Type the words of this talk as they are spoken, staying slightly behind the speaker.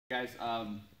Guys,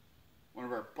 one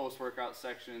of our post-workout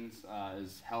sections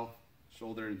is health,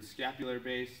 shoulder, and scapular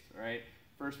based, right?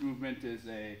 First movement is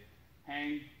a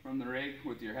hang from the rig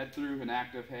with your head through, an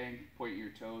active hang, point your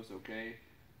toes, okay?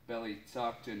 Belly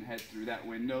tucked and head through that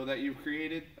window that you've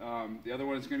created. The other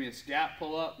one is going to be a scap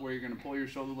pull-up where you're going to pull your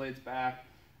shoulder blades back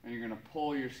and you're going to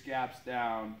pull your scaps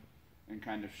down and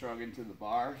kind of shrug into the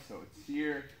bar. So it's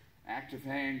here, active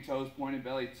hang, toes pointed,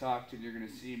 belly tucked, and you're going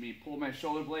to see me pull my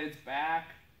shoulder blades back,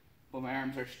 but my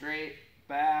arms are straight,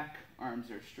 back,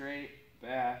 arms are straight,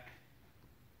 back.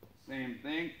 Same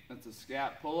thing, that's a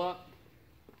scap pull-up.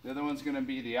 The other one's going to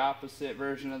be the opposite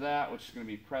version of that, which is going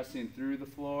to be pressing through the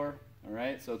floor. All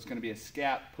right, so it's going to be a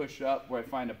scap push-up where I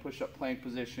find a push-up plank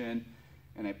position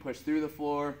and I push through the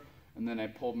floor and then I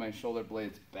pull my shoulder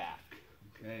blades back.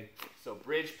 Okay, so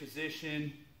bridge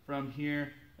position from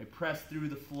here, I press through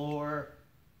the floor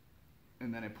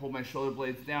and then I pull my shoulder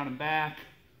blades down and back,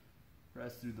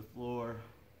 press through the floor,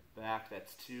 back.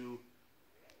 That's 2,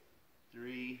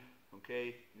 3,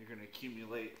 okay? You're going to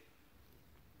accumulate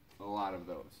a lot of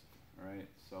those, all right?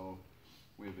 So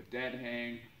we have a dead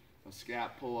hang, a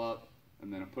scap pull-up,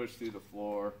 and then a push through the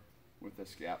floor with a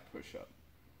scap push-up.